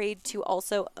are afraid to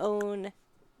also own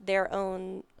their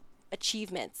own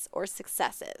achievements or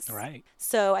successes. Right.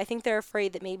 So I think they're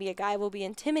afraid that maybe a guy will be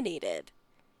intimidated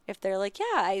if they're like,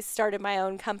 yeah, I started my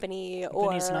own company,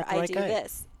 or I do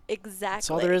this. Exactly.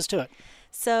 That's all there is to it.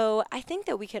 So I think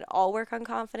that we can all work on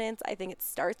confidence. I think it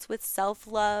starts with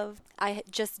self-love. I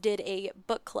just did a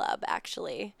book club,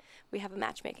 actually. We have a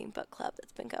matchmaking book club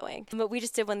that's been going. But we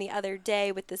just did one the other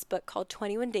day with this book called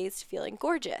 21 Days to Feeling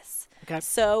Gorgeous. Okay.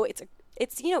 So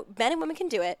it's you know, men and women can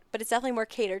do it, but it's definitely more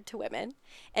catered to women.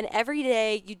 And every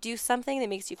day you do something that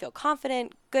makes you feel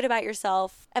confident, good about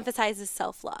yourself, emphasizes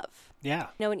self-love. Yeah.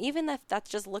 You know, and even if that's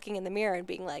just looking in the mirror and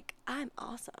being like, I'm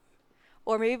awesome.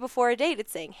 Or maybe before a date,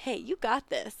 it's saying, hey, you got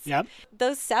this. Yep.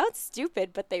 Those sound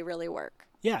stupid, but they really work.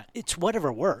 Yeah, it's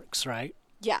whatever works, right?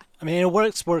 Yeah. I mean, it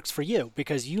works for you,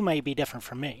 because you may be different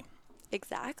from me.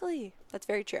 Exactly. That's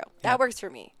very true. Yeah. That works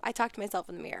for me. I talk to myself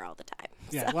in the mirror all the time.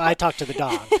 Yeah, So. well, I talk to the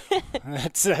dog.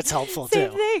 That's helpful,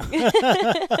 Same too.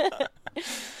 thing.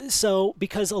 So,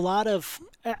 because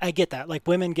I get that. Like,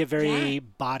 women get very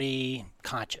body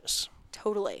conscious.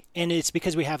 Totally. And it's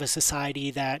because we have a society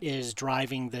that is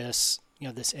driving this,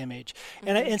 this image.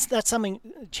 And that's something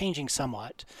changing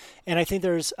somewhat. And I think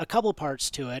there's a couple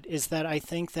parts to it, is that I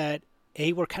think that,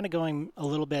 we're kind of going a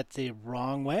little bit the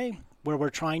wrong way, where we're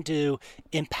trying to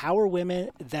empower women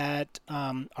that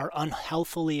are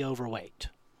unhealthily overweight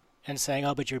and saying,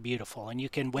 oh, but you're beautiful and you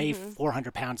can weigh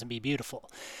 400 pounds and be beautiful.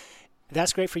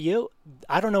 That's great for you.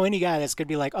 I don't know any guy that's going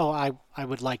to be like, oh, I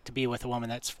would like to be with a woman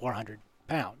that's 400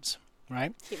 pounds,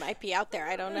 right? He might be out there.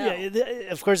 I don't know. Yeah,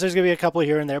 of course, there's going to be a couple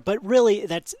here and there, but really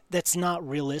that's not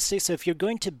realistic. So if you're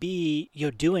going to be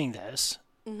doing this,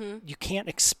 you can't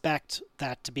expect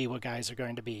that to be what guys are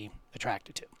going to be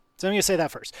attracted to. So I'm going to say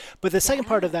that first. But the second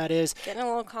part of that is... Getting a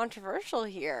little controversial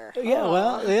here. Yeah,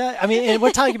 well, yeah. I mean, and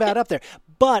we're talking about up there.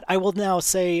 But I will now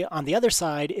say on the other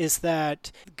side is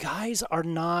that guys are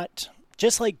not...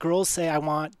 Just like girls say, I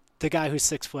want the guy who's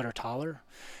 6 foot or taller.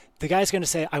 The guy's going to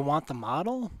say, I want the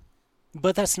model.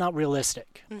 But that's not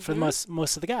realistic for most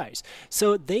of the guys.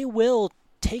 So they will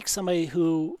take somebody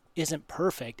who isn't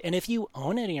perfect. And if you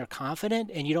own it and you're confident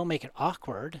and you don't make it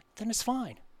awkward, then it's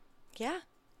fine. Yeah.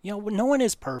 No one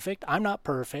is perfect. I'm not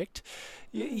perfect.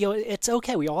 It's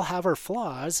okay. We all have our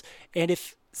flaws. And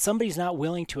if somebody's not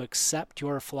willing to accept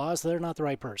your flaws, they're not the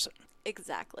right person.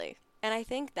 Exactly. And I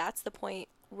think that's the point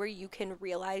where you can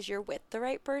realize you're with the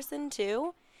right person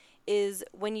too, is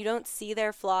when you don't see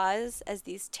their flaws as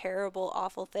these terrible,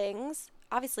 awful things.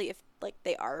 Obviously, if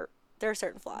there are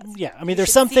certain flaws. Yeah, I mean,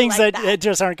 there's some things that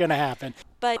just aren't going to happen.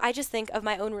 But I just think of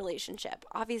my own relationship.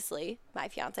 Obviously, my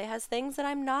fiance has things that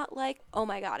I'm not like, oh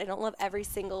my God, I don't love every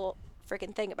single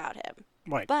freaking thing about him.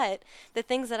 Right. But the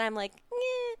things that I'm like,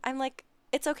 I'm like,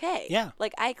 it's okay. Yeah.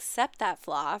 Like, I accept that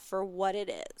flaw for what it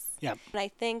is. Yeah. And I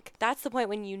think that's the point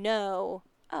when you know,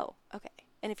 oh, okay.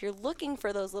 And if you're looking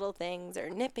for those little things or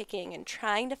nitpicking and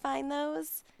trying to find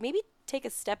those, maybe take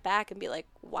a step back and be like,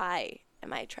 why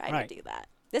am I trying to do that?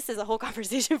 This is a whole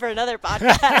conversation for another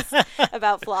podcast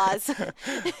about flaws.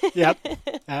 Yep,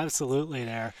 absolutely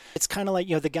there. It's kind of like,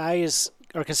 the guys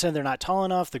are concerned they're not tall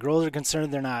enough. The girls are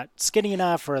concerned they're not skinny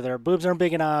enough, or their boobs aren't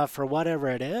big enough, or whatever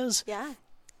it is. Yeah.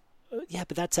 yeah,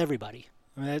 but that's everybody.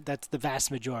 I mean, that's the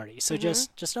vast majority. So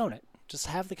just own it. Just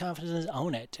have the confidence and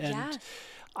own it. And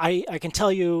I can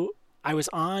tell you, I was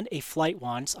on a flight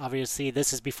once. Obviously,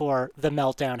 this is before the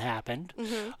meltdown happened.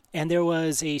 And there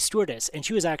was a stewardess, and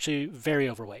she was actually very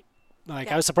overweight.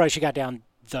 Like, I was surprised she got down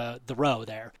the row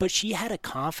there. But she had a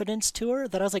confidence to her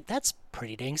that I was like, that's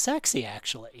pretty dang sexy,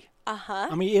 actually.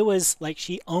 I mean, it was like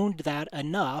she owned that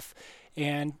enough,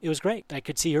 and it was great. I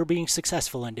could see her being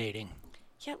successful in dating.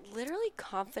 Yeah, literally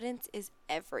confidence is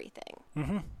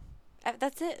everything.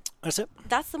 That's it. That's it.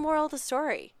 That's the moral of the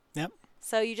story. Yep.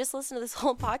 So you just listen to this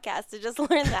whole podcast to just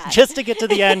learn that. Just to get to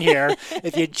the end here,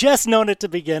 if you just known it to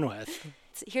begin with.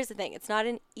 Here's the thing. It's not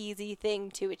an easy thing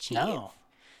to achieve. No.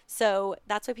 So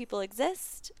that's why people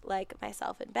exist, like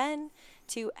myself and Ben,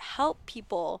 to help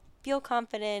people feel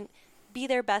confident, be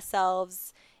their best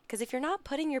selves. Because if you're not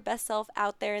putting your best self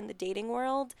out there in the dating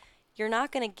world, you're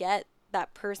not going to get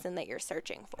that person that you're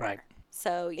searching for. Right.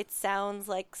 So it sounds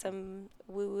like some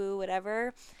woo-woo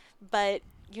whatever, but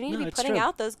you need to be it's putting true.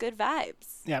 out those good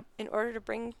vibes Yep. in order to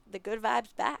bring the good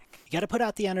vibes back. You got to put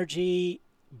out the energy,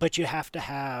 but you have to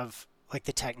have like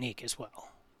the technique as well.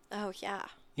 Oh, yeah.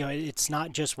 You know, it's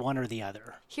not just one or the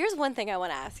other. Here's one thing I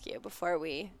want to ask you before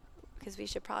because we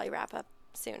should probably wrap up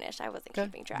soonish. I wasn't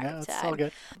keeping track of it's time. all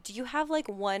good. Do you have like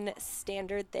one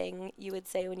standard thing you would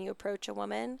say when you approach a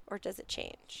woman, or does it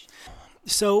change?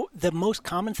 So the most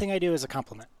common thing I do is a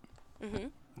compliment. Mm-hmm.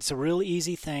 It's a real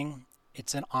easy thing.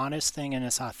 It's an honest thing, and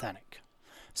it's authentic.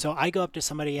 So I go up to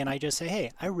somebody and I just say,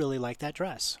 hey, I really like that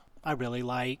dress. I really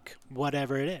like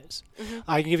whatever it is.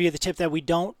 I can give you the tip that we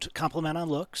don't compliment on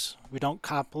looks. We don't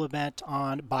compliment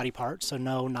on body parts, so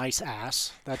no nice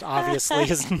ass. That obviously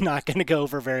is not going to go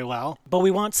over very well. But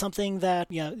we want something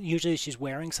that, you know, usually she's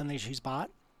wearing something she's bought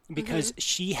because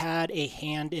she had a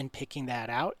hand in picking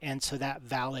that out, and so that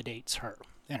validates her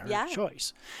and her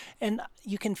choice. And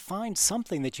you can find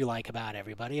something that you like about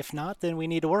everybody. If not, then we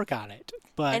need to work on it.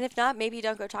 But And if not, maybe you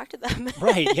don't go talk to them.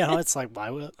 right, you know, it's like, why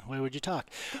would you talk?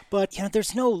 But, you know,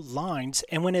 there's no lines,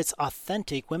 and when it's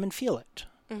authentic, women feel it.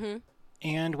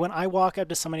 And when I walk up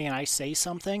to somebody and I say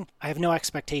something, I have no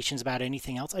expectations about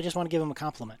anything else. I just want to give them a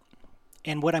compliment.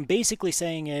 And what I'm basically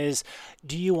saying is,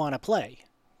 do you want to play?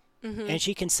 And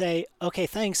she can say, okay,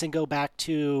 thanks, and go back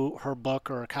to her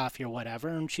book or a coffee or whatever.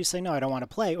 And she'd say, no, I don't want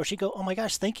to play. Or she'd go, oh my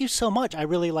gosh, thank you so much. I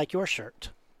really like your shirt.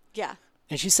 Yeah.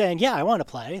 And she's saying, yeah, I want to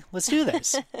play. Let's do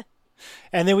this.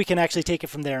 And then we can actually take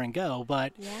it from there and go.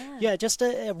 But yeah, just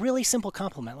a really simple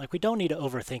compliment. Like, we don't need to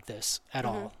overthink this at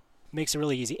all. Makes it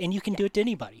really easy. And you can do it to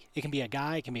anybody. It can be a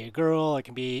guy, it can be a girl, it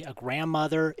can be a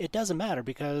grandmother. It doesn't matter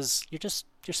because you're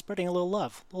spreading a little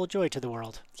love, a little joy to the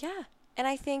world. Yeah. And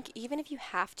I think even if you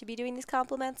have to be doing these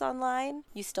compliments online,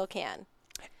 you still can.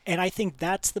 And I think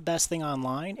that's the best thing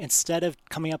online. Instead of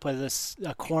coming up with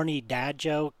a corny dad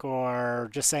joke or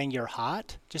just saying you're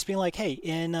hot, just being like, hey,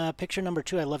 in picture number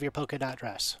 2, I love your polka dot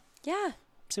dress. Yeah.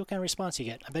 See what kind of response you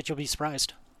get. I bet you'll be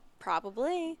surprised.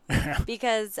 Probably.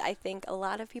 Because I think a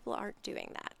lot of people aren't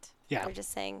doing that. Yeah. They're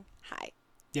just saying, hi.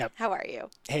 Yep. How are you?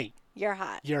 Hey. You're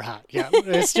hot. You're hot. Yeah.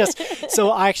 It's just,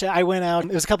 so I went out,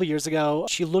 it was a couple years ago.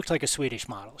 She looked like a Swedish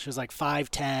model. She was like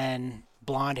 5'10",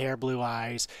 blonde hair, blue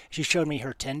eyes. She showed me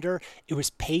her Tinder. It was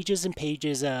pages and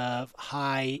pages of,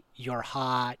 hi, you're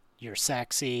hot, you're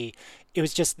sexy. It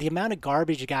was just the amount of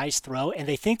garbage guys throw, and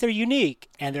they think they're unique,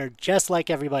 and they're just like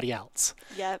everybody else.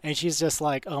 Yep. And she's just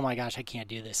like, oh my gosh, I can't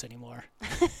do this anymore.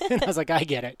 And I was like, I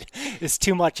get it. It's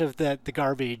too much of the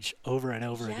garbage over and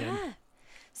over again.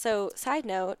 So, side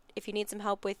note, if you need some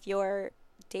help with your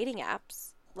dating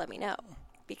apps, let me know.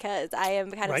 Because I am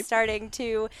kind of starting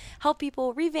to help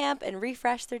people revamp and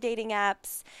refresh their dating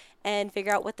apps and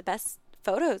figure out what the best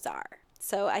photos are.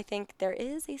 So I think there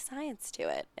is a science to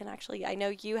it. And actually, I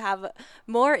know you have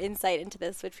more insight into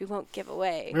this, which we won't give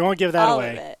away. We won't give that all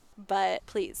away. Of it. But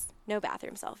please, no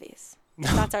bathroom selfies.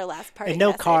 That's our last part. And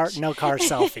no car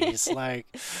selfies. Like.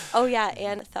 Oh, yeah,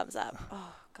 and thumbs up.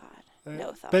 Oh, God. No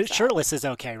thumbs up. But shirtless is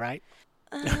okay, right?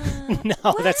 No,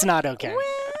 what? That's not okay. Well,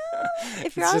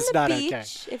 if you're It's on just the not beach,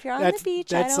 okay. if you're on the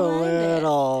beach, I that's don't a mind it.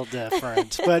 little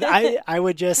different. But I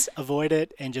would just avoid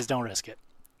it and just don't risk it.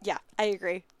 Yeah, I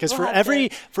agree. Because for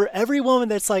every woman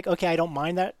that's like, okay, I don't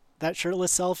mind that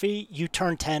shirtless selfie, you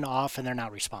turn 10 off and they're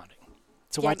not responding.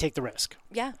 So why take the risk?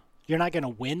 Yeah. You're not going to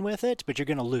win with it, but you're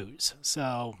going to lose.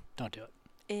 So don't do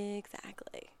it.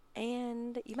 Exactly.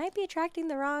 And you might be attracting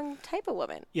the wrong type of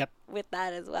woman. Yep. With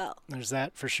that as well. There's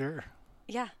that for sure.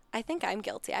 Yeah, I think I'm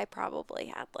guilty. I probably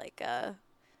had like a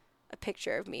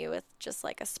picture of me with just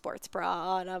like a sports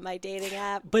bra on my dating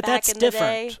app. But back that's in the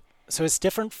different. day. So it's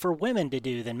different for women to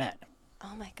do than men.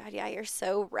 Oh my God, yeah, you're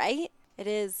so right. It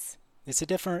is. It's a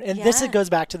different, and this goes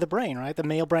back to the brain, right? The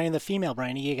male brain, the female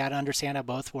brain. You got to understand how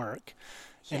both work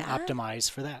and optimize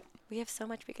for that. We have so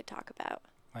much we could talk about.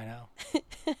 I know.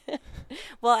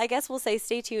 Well, I guess we'll say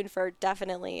stay tuned for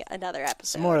definitely another episode.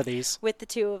 Some more of these. With the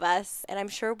two of us. And I'm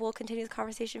sure we'll continue the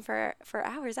conversation for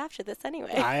hours after this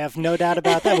anyway. I have no doubt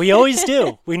about that. We always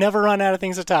do. We never run out of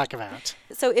things to talk about.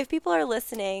 So if people are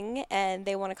listening and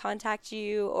they want to contact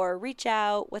you or reach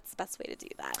out, what's the best way to do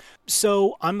that?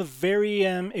 So I'm very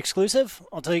exclusive.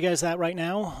 I'll tell you guys that right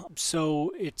now.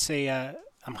 So it's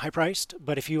I'm high priced,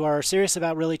 but if you are serious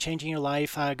about really changing your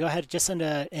life, go ahead, just send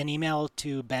an email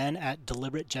to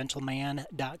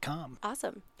ben@deliberategentleman.com.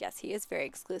 Awesome. Yes, he is very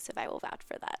exclusive. I will vouch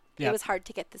for that. Yep. It was hard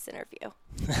to get this interview.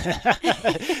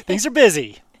 Things are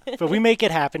busy, but we make it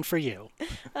happen for you.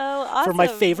 Oh, awesome. For my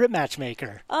favorite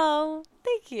matchmaker. Oh,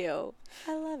 thank you.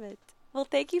 I love it. Well,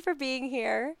 thank you for being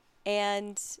here,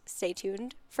 and stay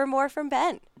tuned for more from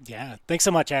Ben. Yeah. Thanks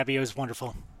so much, Abby. It was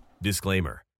wonderful.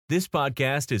 Disclaimer. This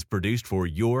podcast is produced for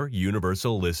your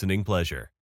universal listening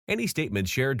pleasure. Any statements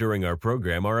shared during our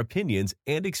program are opinions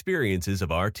and experiences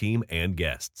of our team and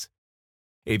guests.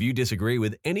 If you disagree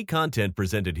with any content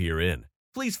presented herein,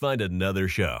 please find another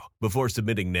show before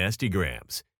submitting nasty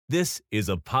grams. This is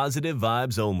a positive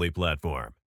vibes only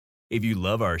platform. If you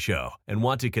love our show and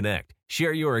want to connect,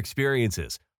 share your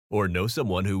experiences, or know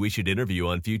someone who we should interview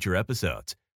on future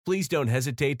episodes, please don't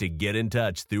hesitate to get in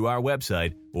touch through our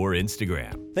website or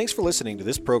Instagram. Thanks for listening to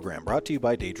this program brought to you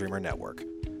by Daydreamer Network.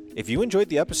 If you enjoyed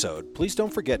the episode, please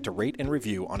don't forget to rate and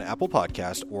review on Apple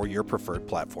Podcasts or your preferred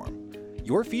platform.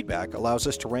 Your feedback allows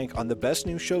us to rank on the best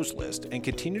new shows list and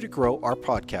continue to grow our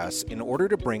podcasts in order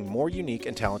to bring more unique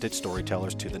and talented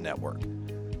storytellers to the network.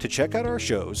 To check out our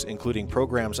shows, including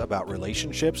programs about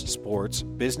relationships, sports,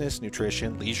 business,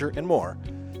 nutrition, leisure, and more,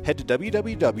 head to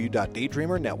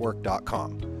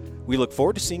www.daydreamernetwork.com. We look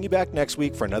forward to seeing you back next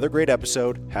week for another great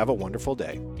episode. Have a wonderful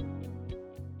day.